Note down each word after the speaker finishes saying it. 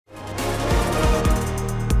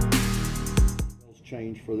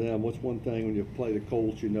changed for them? What's one thing when you play the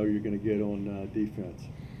Colts you know you're going to get on defense?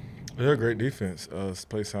 They're a great defense.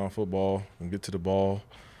 Play sound football and get to the ball.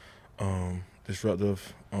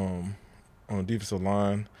 Disruptive on the defensive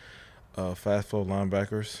line. Fast flow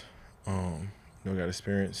linebackers. Got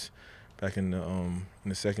experience back in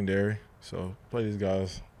the secondary. So play these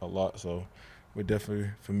guys a lot. So we're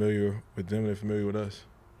definitely familiar with them. They're familiar with us.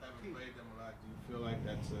 Having played them a lot, do you feel like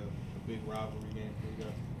that's a big rivalry game for you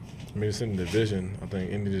guys? I mean, it's in the division. I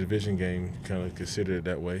think any division game you kind of consider it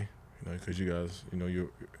that way, because you guys,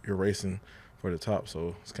 you're racing for the top.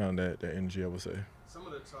 So it's kind of that energy, I would say. Some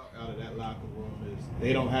of the talk out of that locker room is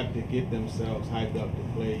they don't have to get themselves hyped up to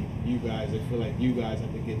play you guys. They feel like you guys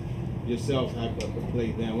have to get yourselves hyped up to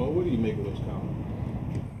play them. Well, what do you make of those comments?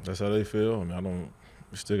 That's how they feel. I mean,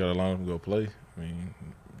 we still got to line up and go play. I mean,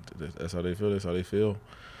 that's how they feel. That's how they feel.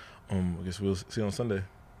 I guess we'll see on Sunday.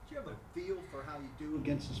 Do you have a feel for how you do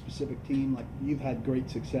against a specific team? Like, you've had great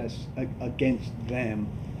success against them.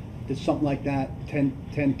 Does something like that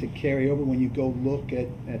tend to carry over when you go look at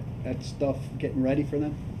stuff getting ready for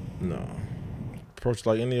them? No. Approach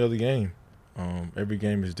like any other game. Every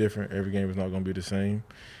game is different. Every game is not going to be the same.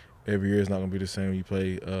 Every year is not going to be the same when you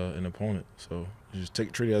play an opponent. So you just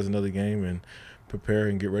treat it as another game and prepare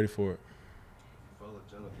and get ready for it. Follow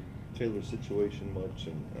Jonathan Taylor's situation much,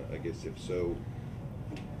 and I guess if so,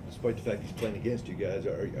 despite the fact he's playing against you guys,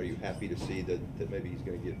 are you happy to see that maybe he's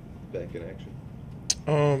going to get back in action?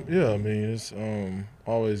 Yeah, I mean, it's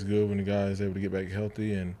always good when the guy is able to get back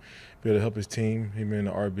healthy and be able to help his team, him being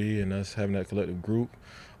the RB and us having that collective group.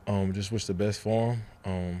 Just wish the best for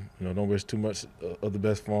him. Don't wish too much of the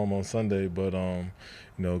best for him on Sunday, but,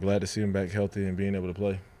 glad to see him back healthy and being able to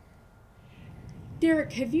play.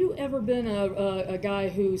 Derrick, have you ever been a guy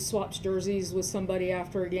who swaps jerseys with somebody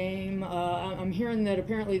after a game? I'm hearing that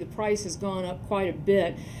apparently the price has gone up quite a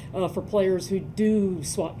bit for players who do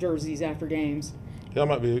swap jerseys after games. Yeah, I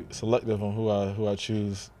might be selective on who I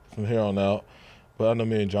choose from here on out, but I know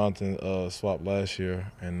me and Jonathan swapped last year,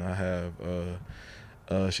 and I have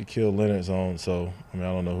Shaquille Leonard's on, so I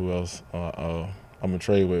don't know who else I'm gonna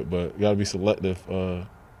trade with, but you gotta be selective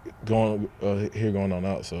going on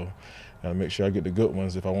out. So gotta make sure I get the good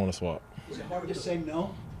ones if I want to swap. Is it hard to say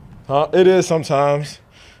no? It is sometimes.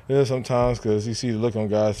 It is sometimes because you see the look on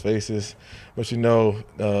guys' faces, but the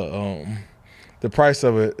price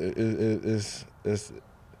of it is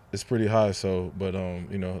pretty high. So, but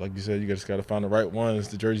like you said, you just got to find the right ones,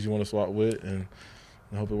 the jerseys you want to swap with, and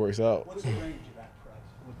hope it works out. What is the range of that price?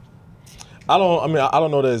 I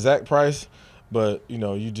don't know the exact price, but you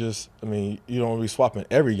don't be swapping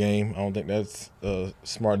every game. I don't think that's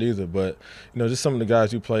smart either. But just some of the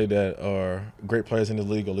guys you play that are great players in the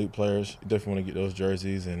league, elite players, you definitely want to get those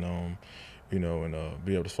jerseys and be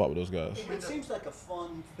able to swap with those guys. It seems like a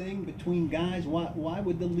fun thing between guys. Why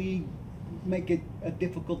would the league make it a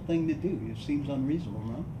difficult thing to do? It seems unreasonable,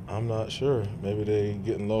 no? I'm not sure. Maybe they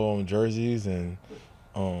getting low on jerseys and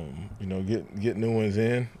get new ones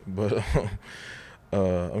in, but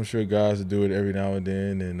I'm sure guys will do it every now and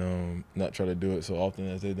then and not try to do it so often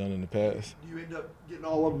as they've done in the past. Do you end up getting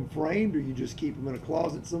all of them framed, or you just keep them in a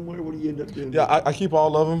closet somewhere? What do you end up doing? Yeah, I keep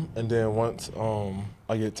all of them, and then once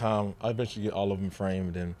I get time, I eventually get all of them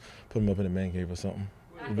framed and put them up in the man cave or something.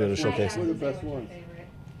 We'll be able to showcase What are them. the best ones?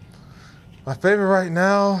 My favorite right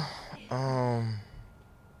now, I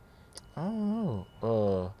don't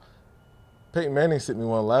know. Peyton Manning sent me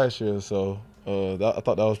one last year, so I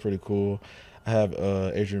thought that was pretty cool. I have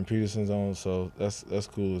Adrian Peterson's on, so that's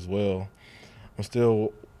cool as well. I'm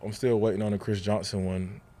still waiting on the Chris Johnson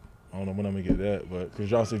one. I don't know when I'm gonna get that, but Chris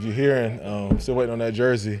Johnson, if you're hearing, I'm still waiting on that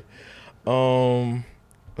jersey. I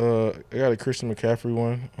got a Christian McCaffrey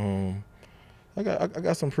one. I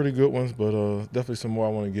got some pretty good ones, but definitely some more I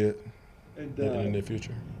want to get in the near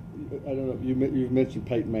future. I don't know. You've mentioned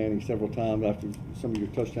Peyton Manning several times after some of your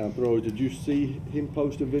touchdown throws. Did you see him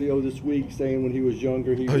post a video this week saying when he was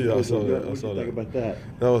younger he was? Yeah, I saw that. What do you think about that?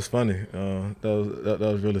 That was funny. That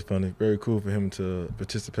was really funny. Very cool for him to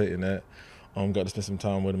participate in that. Got to spend some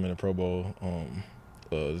time with him in the Pro Bowl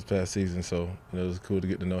this past season, so it was cool to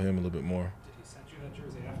get to know him a little bit more. Did he send you that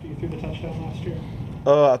jersey after you threw the touchdown last year?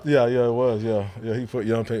 Yeah, it was. Yeah, he put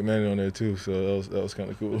young Peyton Manning on there too, so that was kind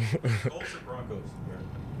of cool. Colts or Broncos?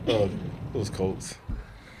 It was Colts.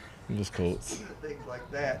 It was Colts. Things like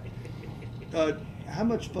that. How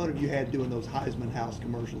much fun have you had doing those Heisman House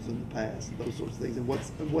commercials in the past, those sorts of things, and what's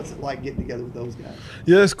it like getting together with those guys?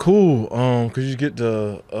 Yeah, it's cool because you get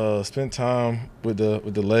to spend time with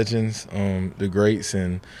the legends, the greats,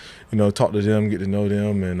 and talk to them, get to know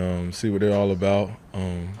them, and see what they're all about.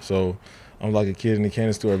 So I'm like a kid in the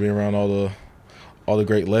candy store, being around all all the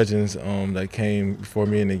great legends that came before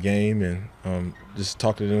me in the game, and just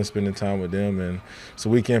talk to them, spending time with them. And it's a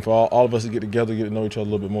weekend for all of us to get together, get to know each other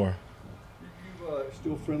a little bit more. You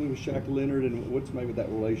still friendly with Shaq Leonard, and what's maybe that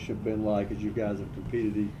relationship been like as you guys have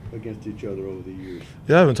competed against each other over the years?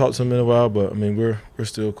 Yeah, I haven't talked to him in a while, but I mean we're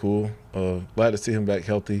still cool. Glad to see him back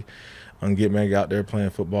healthy, get back out there playing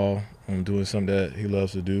football, doing something that he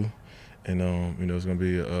loves to do, and you know, it's gonna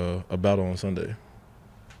be a battle on Sunday.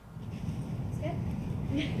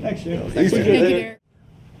 Thanks, Cheryl. Thank you, Derek.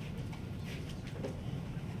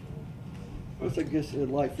 What's I guess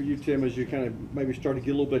like for you, Tim, as you kind of maybe start to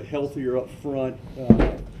get a little bit healthier up front,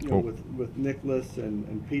 you know, with Nicholas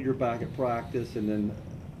and Peter back at practice, and then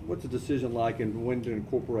what's the decision like and when to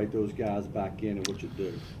incorporate those guys back in and what you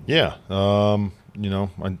do? Yeah, you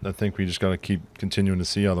know, I think we just got to keep continuing to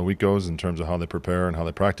see how the week goes in terms of how they prepare and how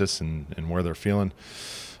they practice and where they're feeling,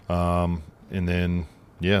 and then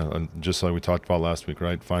yeah, just like we talked about last week,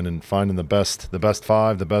 right? Finding the best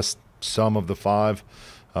five, the best sum of the five.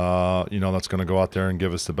 You know, that's going to go out there and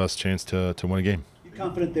give us the best chance to win a game. You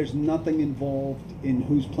confident there's nothing involved in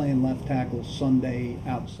who's playing left tackle Sunday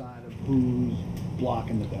outside of who's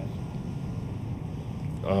blocking the best?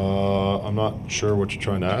 I'm not sure what you're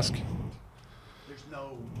trying to ask. There's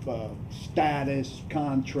no status,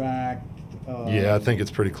 contract. Yeah, I think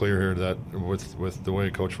it's pretty clear here that with the way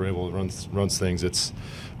Coach Vrabel runs things, it's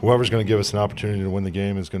whoever's going to give us an opportunity to win the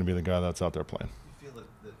game is going to be the guy that's out there playing. You feel that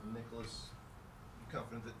Nicholas, you're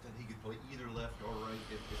confident that he could play either left or right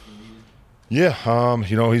if he needed? Yeah,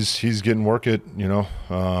 you know, he's getting work at, you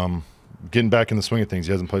know, getting back in the swing of things.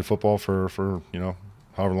 He hasn't played football for you know,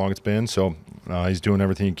 however long it's been, so he's doing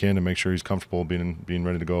everything he can to make sure he's comfortable being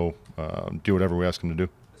ready to go do whatever we ask him to do.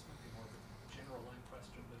 This might be more of a general line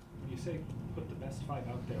question, but when you say put the best five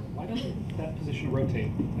out there, why doesn't that position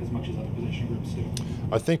rotate as much as other position groups do?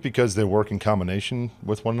 I think because they work in combination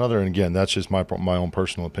with one another, and again, that's just my own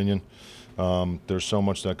personal opinion. There's so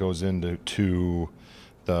much that goes into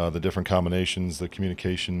the different combinations, the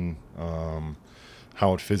communication,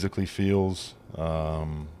 how it physically feels,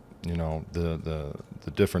 you know, the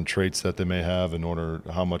different traits that they may have in order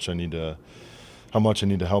how much I need to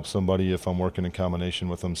help somebody if I'm working in combination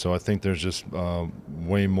with them. So I think there's just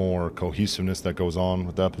way more cohesiveness that goes on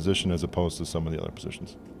with that position as opposed to some of the other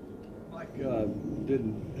positions. Mike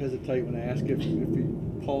didn't hesitate when I asked if he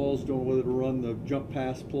paused on whether to run the jump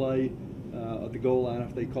pass play at the goal line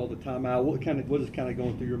if they called the timeout. What is kind of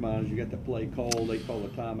going through your mind as you got the play called? They call the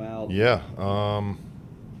timeout. Yeah,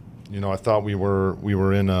 you know, I thought we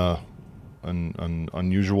were in an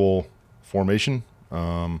unusual formation.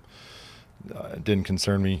 It didn't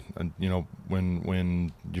concern me. You know,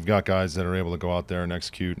 when you've got guys that are able to go out there and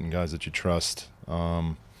execute and guys that you trust,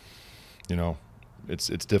 you know, it's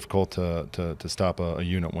difficult to stop a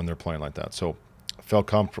unit when they're playing like that. So I felt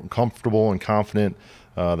comfortable and confident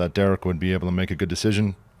that Derrick would be able to make a good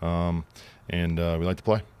decision, and we like to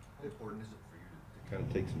play. How important is it for you to kind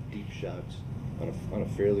of take some deep shots on a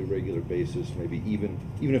fairly regular basis, maybe even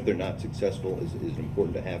if they're not successful? Is it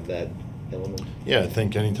important to have that element? Yeah, I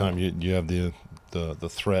think anytime you have the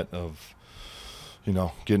threat of, you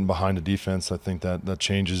know, getting behind a defense, I think that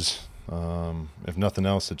changes. If nothing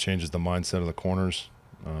else, it changes the mindset of the corners.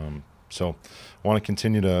 So I want to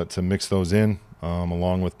continue to mix those in,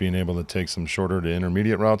 along with being able to take some shorter to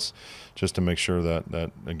intermediate routes, just to make sure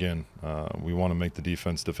that again, we want to make the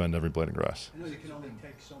defense defend every blade of grass. I know you can only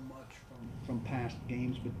take so much from past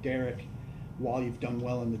games, but Derrick, while you've done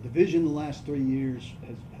well in the division the last 3 years,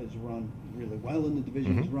 has run really well in the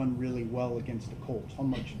division, has run really well against the Colts. How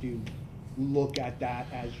much do you look at that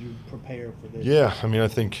as you prepare for this? Yeah, I mean, I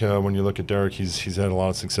think when you look at Derrick, he's had a lot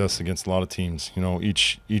of success against a lot of teams. You know,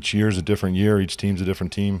 each year is a different year, each team's a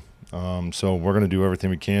different team. So we're going to do everything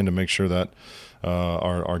we can to make sure that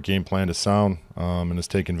our game plan is sound and is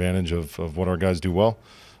taking advantage of what our guys do well,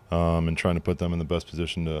 and trying to put them in the best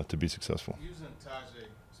position to be successful. Using Tajay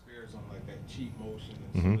Spears on like that cheat motion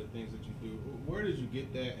and some of the things that you do, where did you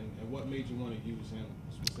get that, and what made you want to use him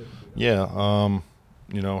specifically? Yeah,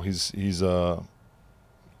 you know, he's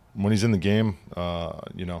when he's in the game,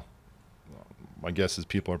 you know, my guess is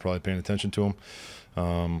people are probably paying attention to him.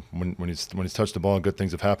 When he's touched the ball, good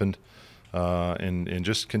things have happened, and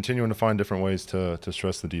just continuing to find different ways to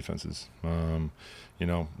stress the defenses. You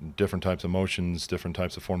know, different types of motions, different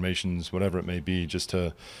types of formations, whatever it may be, just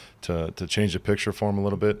to change the picture for him a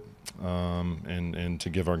little bit, and to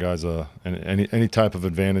give our guys any type of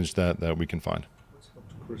advantage that we can find. What's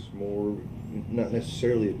helped Chris Moore, not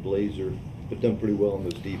necessarily a blazer, but done pretty well in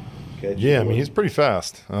those deep catches? Yeah, I mean, he's pretty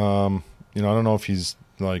fast. You know, I don't know if he's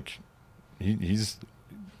like he's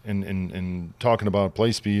in talking about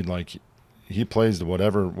play speed, like he plays to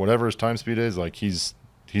whatever his time speed is. Like he's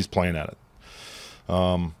playing at it.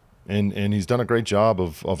 And he's done a great job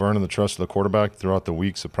of earning the trust of the quarterback throughout the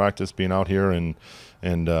weeks of practice, being out here and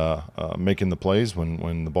making the plays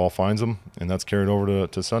when the ball finds him, and that's carried over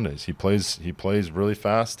to Sundays. He plays really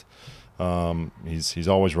fast. He's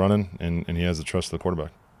always running, and he has the trust of the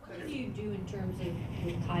quarterback. What do you do in terms of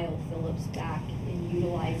with Kyle Phillips back and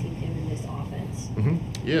utilizing him in this offense?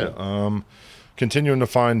 Yeah, continuing to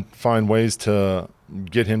find ways to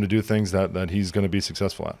get him to do things that he's going to be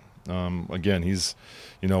successful at. Again, he's,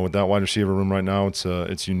 with that wide receiver room right now,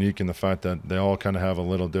 it's unique in the fact that they all kind of have a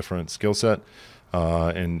little different skill set,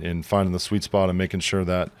 and finding the sweet spot and making sure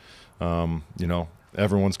that,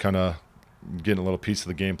 everyone's kind of getting a little piece of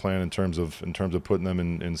the game plan in terms of putting them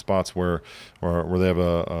in spots where they have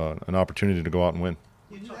an opportunity to go out and win.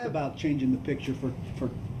 You talked about changing the picture for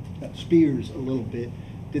Spears a little bit.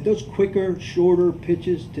 Did those quicker, shorter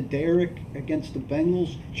pitches to Derrick against the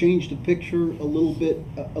Bengals change the picture a little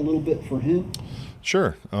bit for him?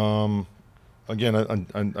 Sure. Again,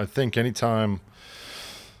 I think anytime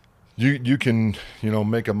you can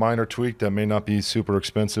make a minor tweak that may not be super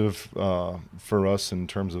expensive for us in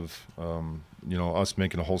terms of us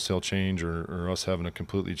making a wholesale change or us having a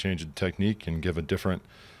completely changed technique and give a different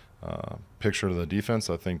picture to the defense.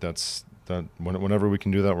 I think that whenever we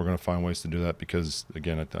can do that, we're going to find ways to do that because,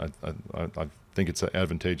 again, I think it's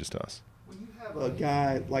advantageous to us. When you have a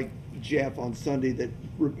guy like Jeff on Sunday that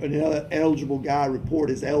an eligible guy report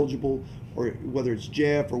is eligible, or whether it's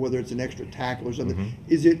Jeff or whether it's an extra tackle or something,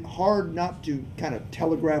 is it hard not to kind of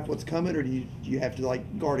telegraph what's coming, or do you have to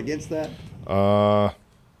like guard against that? I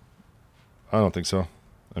don't think so.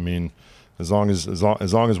 I mean, as long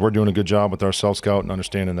as we're doing a good job with our self-scout and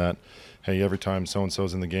understanding that, hey, every time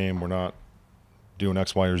so-and-so's in the game, we're not doing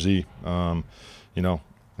X, Y, or Z.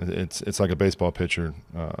 It's like a baseball pitcher.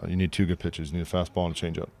 You need two good pitches. You need a fastball and a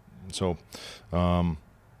changeup. So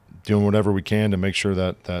doing whatever we can to make sure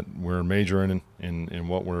that we're majoring in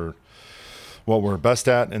what we're best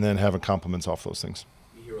at, and then having compliments off those things.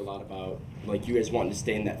 You hear a lot about, like, you guys wanting to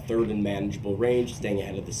stay in that third and manageable range, staying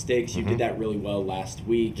ahead of the stakes. You did that really well last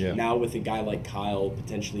week. Yeah. Now with a guy like Kyle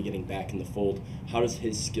potentially getting back in the fold, how does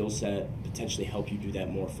his skill set potentially help you do that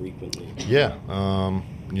more frequently? Yeah,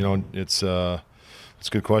 it's a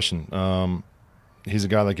good question. He's a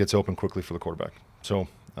guy that gets open quickly for the quarterback. So,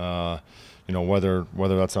 whether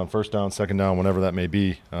that's on first down, second down, whatever that may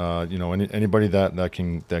be, anybody that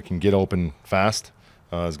can get open fast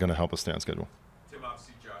is going to help us stay on schedule. Tim,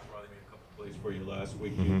 obviously Josh Riley made a couple plays for you last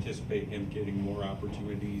week. Do you anticipate him getting more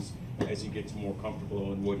opportunities as he gets more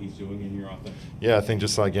comfortable in what he's doing in your offense? Yeah, I think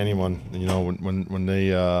just like anyone,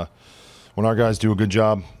 when our guys do a good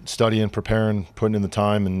job studying, preparing, putting in the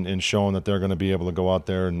time, and showing that they're going to be able to go out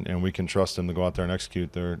there and we can trust them to go out there and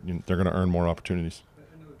execute, they're going to earn more opportunities. I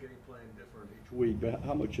know game plan different each week, but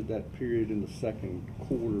how much of that period in the second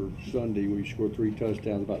quarter Sunday where you scored 3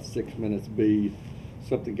 touchdowns, about 6 minutes, be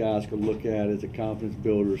something guys can look at as a confidence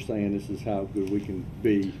builder, saying this is how good we can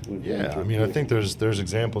be? Yeah, I mean, I think there's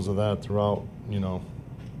examples of that throughout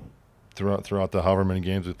the however many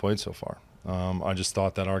games we've played so far. I just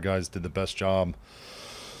thought that our guys did the best job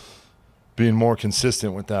being more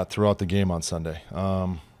consistent with that throughout the game on Sunday.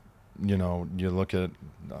 You look at,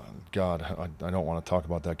 God, I don't want to talk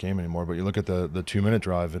about that game anymore, but you look at the 2-minute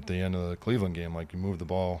drive at the end of the Cleveland game, like you move the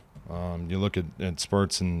ball. You look at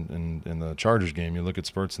spurts in the Chargers game. You look at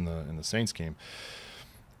spurts in the Saints game.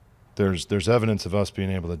 There's evidence of us being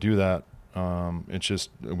able to do that. It's just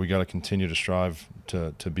we got to continue to strive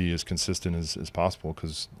to be as consistent as possible,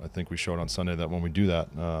 because I think we showed on Sunday that when we do that,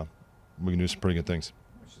 we can do some pretty good things.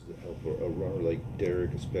 Does it help a runner like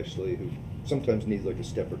Derrick, especially, who sometimes needs like a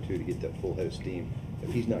step or two to get that full head of steam,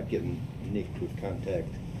 if he's not getting nicked with contact,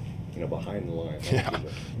 behind the line?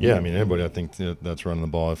 Yeah. I mean, anybody I think that's running the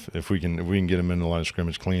ball, if we can get him in the line of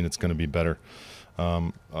scrimmage clean, it's going to be better.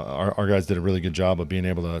 Our guys did a really good job of being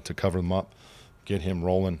able to cover them up, get him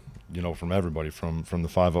rolling. From everybody, from the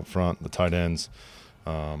 5 up front, the tight ends,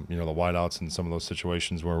 the wideouts in some of those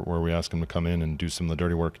situations where we ask them to come in and do some of the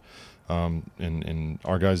dirty work. And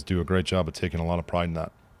our guys do a great job of taking a lot of pride in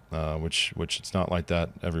that, which it's not like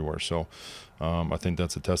that everywhere. So I think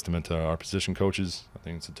that's a testament to our position coaches. I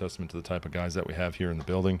think it's a testament to the type of guys that we have here in the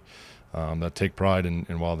building that take pride.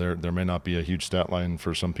 And while there may not be a huge stat line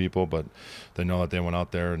for some people, but they know that they went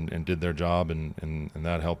out there and did their job, and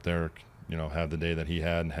that helped their have the day that he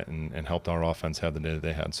had, and helped our offense have the day that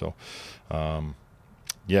they had. So,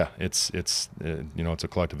 it's a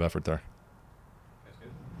collective effort there.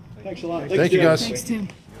 Thanks a lot. Thank you, guys. Thanks, Tim.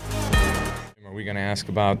 Are we going to ask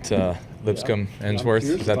about Lipscomb Ensworth?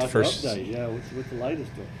 Is that the first? Yeah, what's the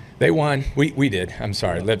latest? They won. We did. I'm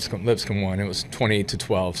sorry. Lipscomb won. It was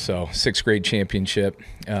 28-12. So 6th grade championship.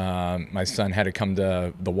 My son had to come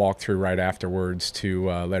to the walkthrough right afterwards to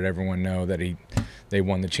let everyone know that they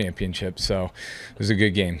won the championship. So it was a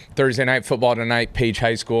good game. Thursday night football tonight. Page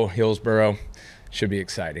High School, Hillsboro. Should be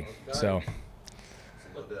exciting. So.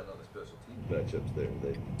 Matchups there. Are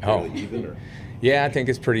they fairly even or? Yeah, I think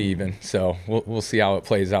it's pretty even. So we'll see how it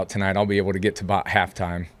plays out tonight. I'll be able to get to about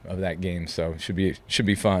halftime of that game, so it should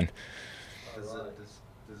be fun. Does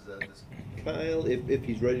Kyle, if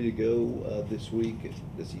he's ready to go this week,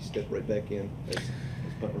 does he step right back in as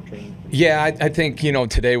punt return? Yeah, I think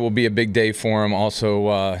today will be a big day for him.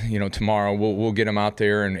 Also, tomorrow we'll get him out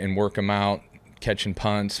there and work him out, catching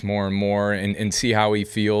punts more and more, and see how he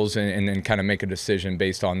feels, and then kind of make a decision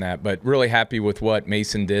based on that. But really happy with what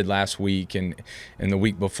Mason did last week and the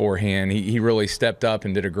week beforehand. He really stepped up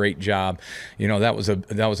and did a great job. That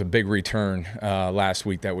was a big return last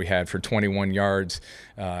week that we had for 21 yards.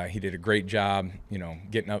 He did a great job,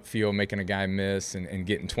 getting upfield, making a guy miss, and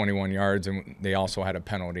getting 21 yards, and they also had a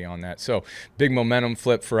penalty on that. So big momentum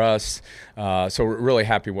flip for us. So we're really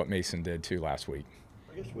happy what Mason did too last week.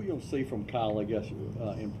 I guess what you'll see from Kyle,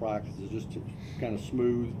 in practice is just to kind of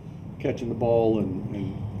smooth catching the ball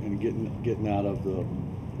and getting out of the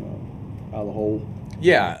hole.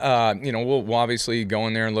 Yeah, we'll obviously go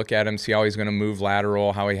in there and look at him, see how he's going to move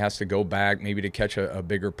lateral, how he has to go back, maybe to catch a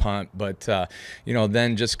bigger punt. But,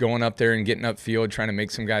 then just going up there and getting upfield, trying to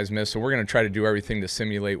make some guys miss. So we're going to try to do everything to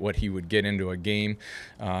simulate what he would get into a game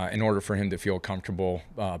in order for him to feel comfortable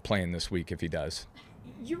playing this week if he does.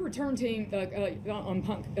 Your return team on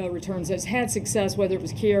punt returns has had success, whether it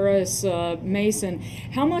was Kieras, Mason.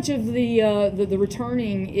 How much of the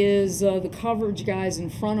returning is the coverage guys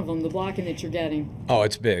in front of them, the blocking that you're getting? Oh,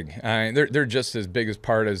 it's big. They're just as big as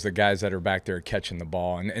part as the guys that are back there catching the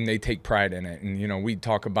ball, and they take pride in it. And, we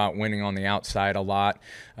talk about winning on the outside a lot.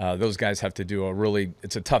 Those guys have to do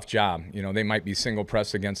it's a tough job. They might be single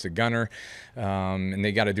press against a gunner, and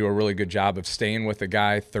they got to do a really good job of staying with the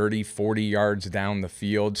guy 30, 40 yards down the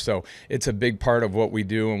field. So it's a big part of what we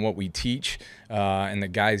do and what we teach, and the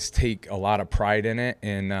guys take a lot of pride in it.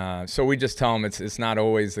 And so we just tell them it's not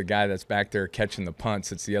always the guy that's back there catching the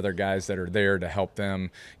punts. It's the other guys that are there to help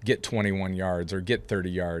them get 21 yards or get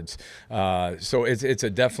 30 yards. So it's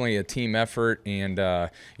definitely a team effort. And,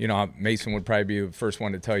 Mason would probably be the first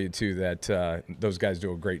one to tell you, too, that those guys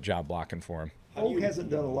do a great job blocking for him. Oak hasn't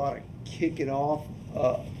done a lot of kicking off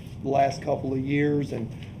the last couple of years,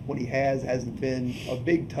 and when he hasn't been a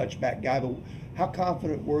big touchback guy. But how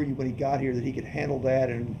confident were you when he got here that he could handle that,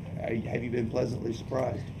 and have you been pleasantly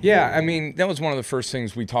surprised? Yeah, that was one of the first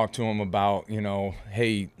things we talked to him about,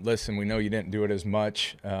 hey, listen, we know you didn't do it as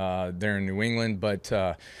much there in New England, but,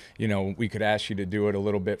 we could ask you to do it a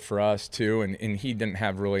little bit for us too, and he didn't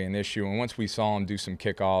have really an issue. And once we saw him do some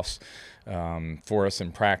kickoffs for us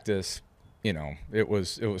in practice, it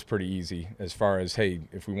was pretty easy as far as, hey,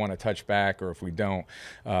 if we want to touch back or if we don't.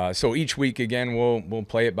 So each week, again, we'll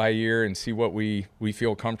play it by ear and see what we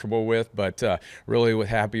feel comfortable with. But really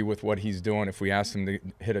happy with what he's doing. If we ask them to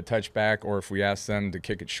hit a touchback or if we ask them to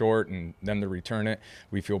kick it short and them to return it,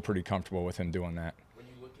 we feel pretty comfortable with him doing that. When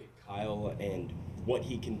you look at Kyle and what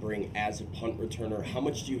he can bring as a punt returner, how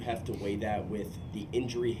much do you have to weigh that with the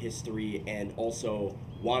injury history and also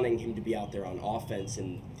wanting him to be out there on offense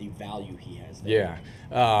and the value he has there?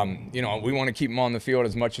 Yeah. We want to keep him on the field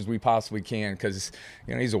as much as we possibly can because,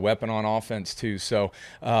 he's a weapon on offense too. So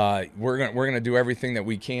we're gonna do everything that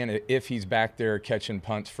we can if he's back there catching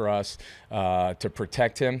punts for us to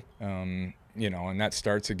protect him. And that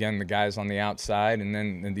starts, again, the guys on the outside and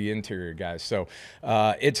then the interior guys. So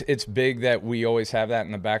it's big that we always have that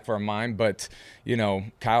in the back of our mind. But,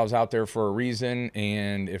 Kyle's out there for a reason,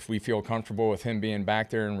 and if we feel comfortable with him being back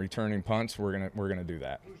there and returning punts, we're gonna do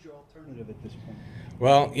that. Who's your alternative at this point?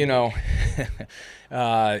 Well,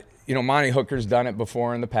 Monty Hooker's done it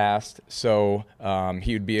before in the past, so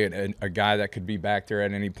he would be a guy that could be back there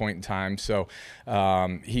at any point in time. So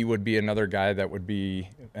he would be another guy that would be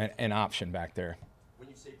an option back there. When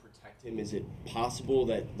you say protect him, is it possible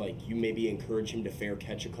that you maybe encourage him to fair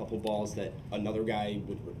catch a couple balls that another guy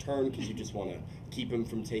would return because you just want to keep him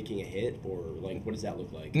from taking a hit, or what does that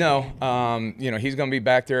look like? No, he's going to be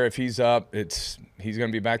back there. If he's up, He's going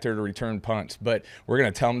to be back there to return punts, but we're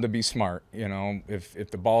going to tell him to be smart. You know,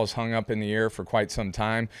 if the ball is hung up in the air for quite some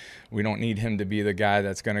time, we don't need him to be the guy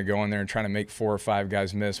that's going to go in there and try to make 4 or 5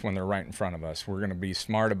 guys miss when they're right in front of us. We're going to be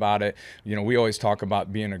smart about it. You know, we always talk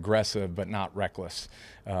about being aggressive but not reckless.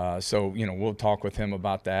 So, you know, we'll talk with him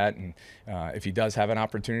about that, and if he does have an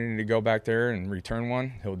opportunity to go back there and return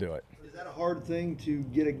one, he'll do it. Is that a hard thing to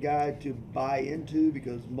get a guy to buy into,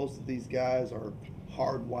 because most of these guys are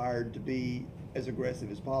hardwired to be as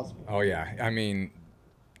aggressive as possible? Oh, yeah. I mean,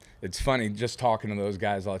 it's funny just talking to those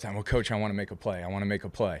guys all the time. Well, Coach, I want to make a play. I want to make a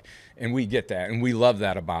play. And we get that, and we love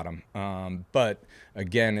that about them. But,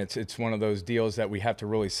 again, it's one of those deals that we have to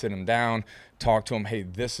really sit them down, talk to them, hey,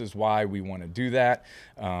 this is why we want to do that.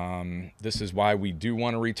 This is why we do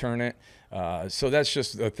want to return it. So that's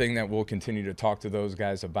just the thing that we'll continue to talk to those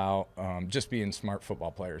guys about, just being smart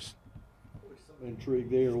football players. Intrigue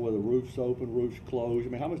there, whether roof's open, roof's closed. I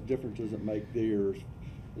mean, how much difference does it make there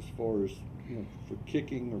as far as, you know, for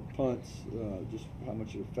kicking or punts, just how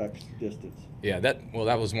much it affects distance? Yeah, that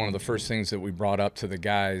was one of the first things that we brought up to the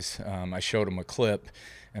guys. I showed them a clip,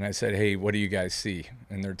 and I said, hey, what do you guys see?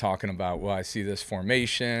 And they're talking about, well, I see this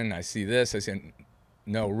formation, I see this. I said,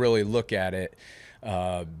 no, really look at it,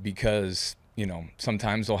 because you know,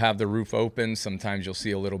 sometimes they'll have the roof open, sometimes you'll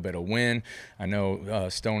see a little bit of wind. I know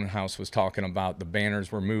Stonehouse was talking about the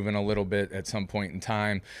banners were moving a little bit at some point in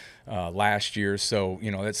time last year. So,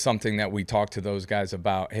 you know, that's something that we talked to those guys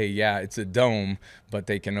about. Hey, yeah, it's a dome, but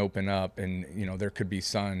they can open up, and, you know, there could be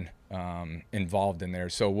sun involved in there.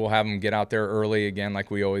 So we'll have them get out there early again,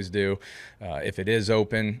 like we always do. If it is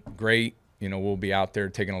open, great. You know, we'll be out there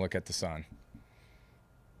taking a look at the sun.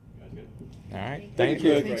 All right. Thank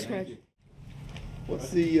you. Thanks, Craig. What's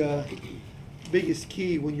the biggest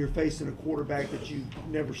key when you're facing a quarterback that you've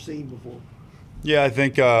never seen before? Yeah, I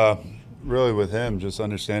think really with him, just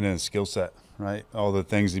understanding his skill set, right? All the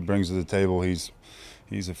things he brings to the table. He's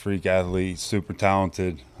a freak athlete, super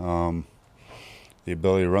talented. The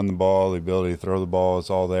ability to run the ball, the ability to throw the ball, it's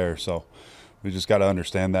all there. So we just got to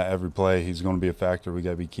understand that every play he's going to be a factor. We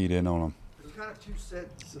got to be keyed in on him. There's kind of two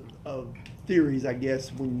sets of theories, I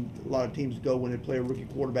guess, when a lot of teams go when they play a rookie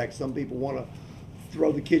quarterback. Some people want to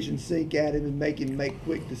throw the kitchen sink at him and make him make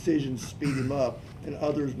quick decisions, speed him up, and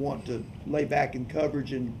others want to lay back in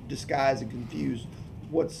coverage and disguise and confuse.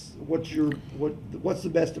 What's the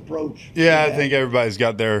best approach? Yeah, I think everybody's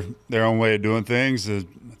got their own way of doing things. I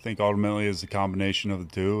think ultimately it's a combination of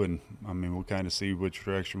the two, and I mean we'll kind of see which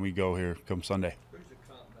direction we go here come Sunday. Who's the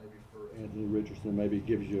comp maybe for Anthony Richardson? Maybe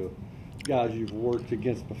gives you guys you've worked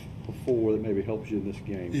against before that maybe helps you in this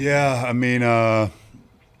game. Yeah, I mean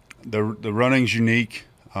the running's unique.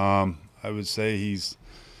 I would say he's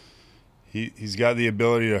got the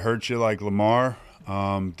ability to hurt you like Lamar.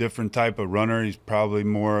 Different type of runner. He's probably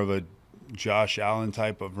more of a Josh Allen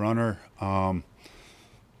type of runner.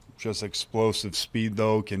 Just explosive speed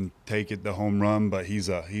though, can take it the home run, but he's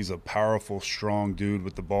a powerful, strong dude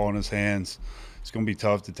with the ball in his hands. It's going to be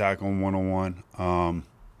tough to tackle him one-on-one.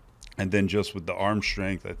 And then just with the arm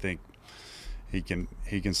strength, I think he can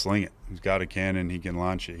sling it. He's got a cannon. He can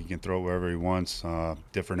launch it. He can throw it wherever he wants,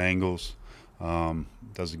 different angles.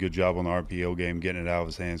 Does a good job on the RPO game, getting it out of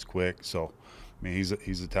his hands quick. So, I mean,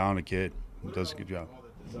 he's a talented kid. He does a good job. All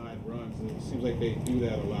the design runs, it seems like they do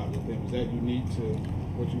that a lot with him. Is that unique to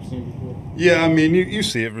what you've seen before? Yeah, I mean, you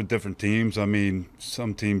see it with different teams. I mean,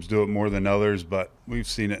 some teams do it more than others, but we've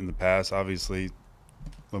seen it in the past. Obviously,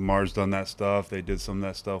 Lamar's done that stuff. They did some of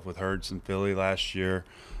that stuff with Hurts in Philly last year.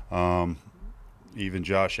 Even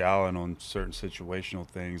Josh Allen on certain situational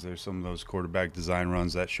things. There's some of those quarterback design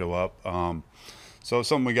runs that show up. So it's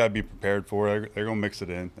something we got to be prepared for. They're going to mix it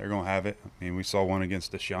in. They're going to have it. I mean, we saw one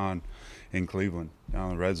against Deshaun in Cleveland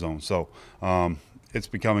down in the red zone. So it's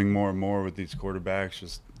becoming more and more with these quarterbacks,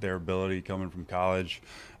 just their ability coming from college.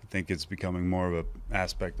 I think it's becoming more of an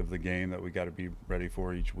aspect of the game that we got to be ready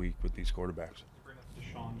for each week with these quarterbacks.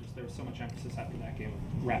 Deshaun, just there was so much emphasis after that game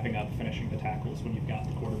of wrapping up, finishing the tackles when you've got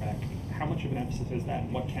the quarterback. How much of an emphasis is that,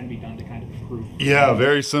 and what can be done to kind of improve? Yeah,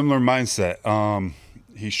 very similar mindset.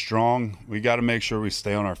 He's strong. We got to make sure we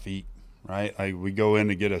stay on our feet, right? Like we go in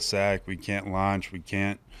to get a sack, we can't launch, we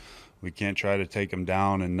can't try to take him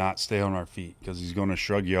down and not stay on our feet because he's going to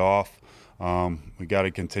shrug you off. We got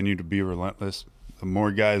to continue to be relentless. The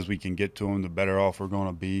more guys we can get to him, the better off we're going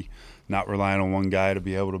to be. Not relying on one guy to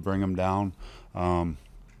be able to bring him down.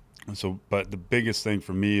 But the biggest thing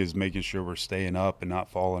for me is making sure we're staying up and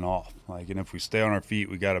not falling off. And if we stay on our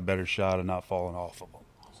feet, we got a better shot of not falling off of them.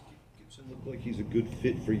 Gibson look like he's a good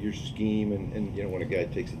fit for your scheme, and you know, when a guy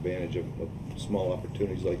takes advantage of small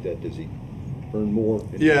opportunities like that, does he earn more?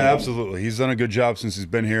 Yeah, absolutely. He's done a good job since he's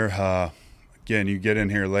been here. again, you get in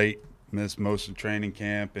here late, miss most of training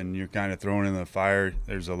camp, and you're kind of thrown in the fire.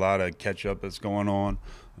 There's a lot of catch-up that's going on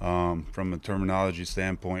from a terminology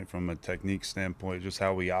standpoint, from a technique standpoint, just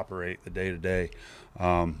how we operate the day-to-day.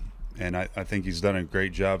 And I think he's done a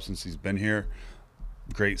great job since he's been here.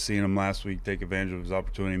 Great seeing him last week take advantage of his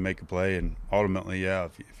opportunity to make a play. And ultimately, yeah,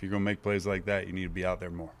 if you're going to make plays like that, you need to be out there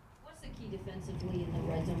more. What's the key defensively in the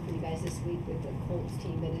red zone for you guys this week with the Colts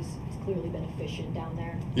team that has clearly been efficient down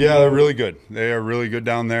there? Yeah, they're really good. They are really good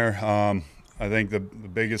down there. I think the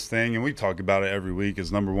biggest thing, and we talk about it every week,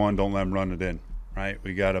 is number one, don't let them run it in. Right,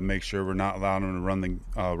 we got to make sure we're not allowing them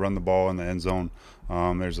to run the ball in the end zone.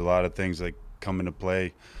 There's a lot of things that come into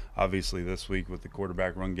play, obviously this week with the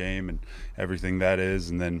quarterback run game and everything that is,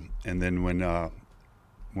 and then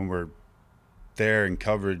when we're there in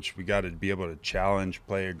coverage, we got to be able to challenge,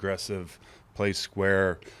 play aggressive, play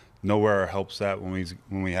square, know where our help's at when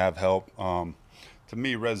we have help. To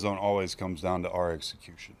me, red zone always comes down to our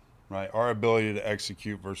execution. Right, our ability to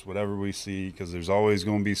execute versus whatever we see, because there's always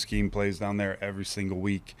going to be scheme plays down there every single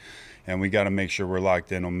week, and we got to make sure we're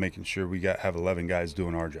locked in on making sure we have 11 guys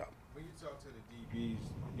doing our job. When you talk to the DBs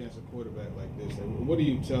against a quarterback like this, what do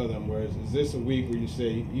you tell them? Whereas is this a week where you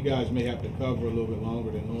say you guys may have to cover a little bit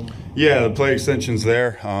longer than normal? Yeah, the play extension's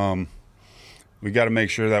there. We got to make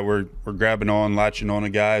sure that we're grabbing on, latching on to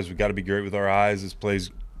guys. We got to be great with our eyes as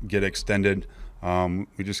plays get extended.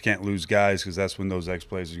 We just can't lose guys, because that's when those X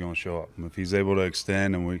plays are going to show up. And if he's able to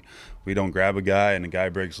extend and we don't grab a guy and the guy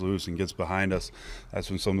breaks loose and gets behind us, that's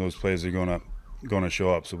when some of those plays are going to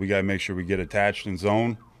show up. So we got to make sure we get attached in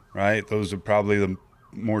zone, right? Those are probably the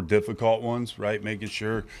more difficult ones, right? Making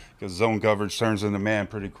sure, because zone coverage turns into man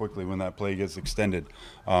pretty quickly when that play gets extended.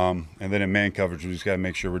 And then in man coverage, we just got to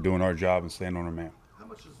make sure we're doing our job and staying on our man. How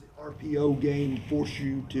much does the RPO game force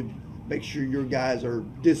you to make sure your guys are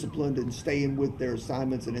disciplined and staying with their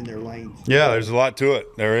assignments and in their lanes? Yeah, there's a lot to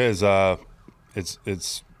it. There is.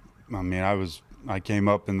 It's. I mean, I came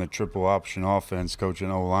up in the triple option offense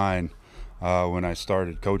coaching O-line when I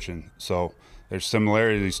started coaching. So there's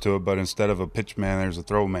similarities to it, but instead of a pitch man, there's a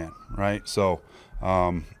throw man, right? So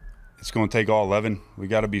it's going to take all 11. We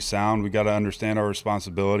got to be sound. We got to understand our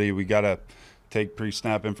responsibility. We got to take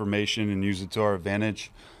pre-snap information and use it to our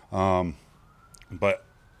advantage. But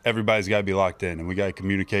everybody's got to be locked in, and we got to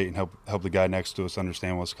communicate and help the guy next to us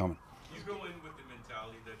understand what's coming. You go in with the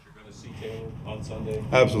mentality that you're going to see Taylor on Sunday?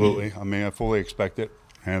 Absolutely. I mean, I fully expect it,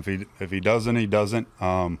 and if he doesn't, he doesn't.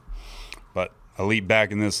 But elite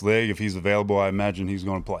back in this league, if he's available, I imagine he's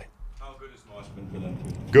going to play. How good has Moss been for them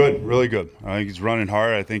too? Good, really good. I think he's running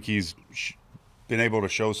hard. I think he's been able to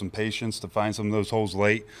show some patience to find some of those holes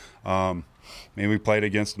late. I mean, we played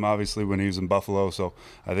against him obviously when he was in Buffalo, so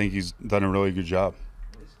I think he's done a really good job.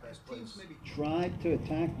 Has teams maybe tried to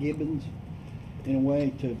attack Gibbons in a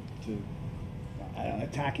way to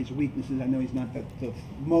attack his weaknesses? I know he's not the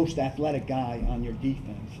most athletic guy on your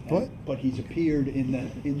defense, but he's appeared in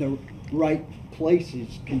the right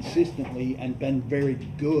places consistently and been very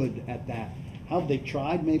good at that. How have they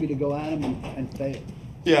tried maybe to go at him and fail?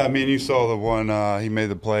 Yeah, I mean, you saw the one he made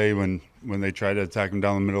the play when they tried to attack him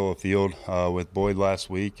down the middle of the field with Boyd last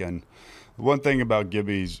week. And the one thing about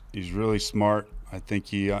Gibby, he's really smart. I think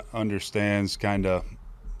he understands kind of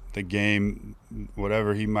the game.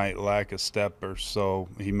 Whatever he might lack a step or so,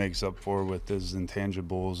 he makes up for with his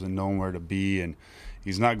intangibles and knowing where to be. And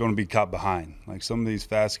he's not going to be caught behind. Like some of these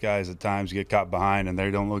fast guys at times get caught behind and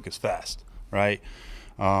they don't look as fast, right?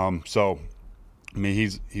 So, I mean,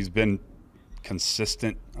 he's been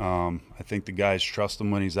consistent. I think the guys trust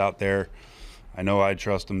him when he's out there. I know I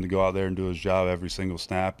trust him to go out there and do his job every single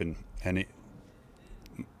snap, and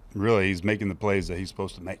he's making the plays that he's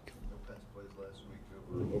supposed to make. No pass plays last week,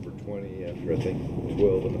 over 20 after I think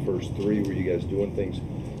 12 in the first 3. Were you guys doing things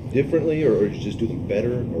differently, or did you just do them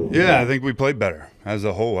better? Yeah, I think we played better as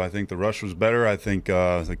a whole. I think the rush was better. I think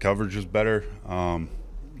the coverage was better.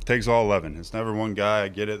 It takes all 11. It's never one guy. I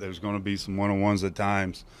get it. There's going to be some one-on-ones at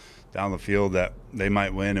times down the field that they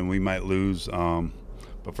might win and we might lose.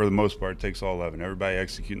 But for the most part, it takes all 11. Everybody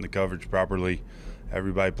executing the coverage properly,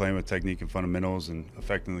 everybody playing with technique and fundamentals and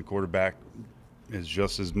affecting the quarterback is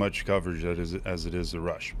just as much coverage as it is the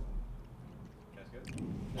rush.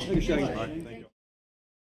 Thank you, Shane. Thank you.